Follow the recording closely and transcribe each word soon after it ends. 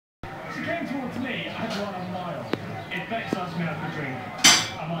she came towards me, I'd run a mile. If Bex asked me out for a drink,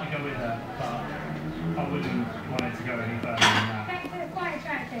 I might go with her, but I wouldn't want her to go any further than that. Bex is quite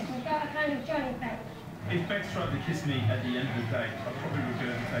attractive. We've got a kind of Johnny face. If Bex tried to kiss me at the end of the day, I probably would go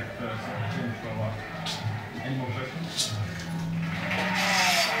and take first and then throw up. Any more questions?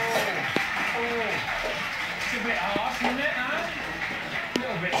 It's a bit harsh, isn't it, huh? A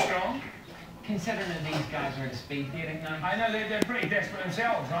little bit strong. Considering that these guys are at a speed dating now. I know they're pretty desperate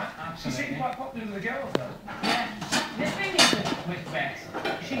themselves, right? Absolutely. She seems quite popular with the girls, though. Yeah. The thing is with Bex,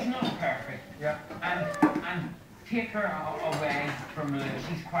 she's not perfect. Yeah. And take her away from Lou,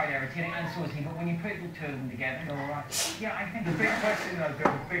 she's quite irritating, and so is he. But when you put the two of them together, they're all right. Yeah, I think The big question, though,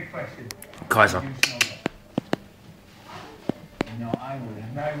 Bill, the big question. Kaiser. No, I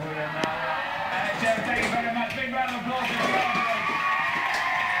wouldn't. No, wouldn't. No. Jeff, thank you very much. Big round of applause for Jeff.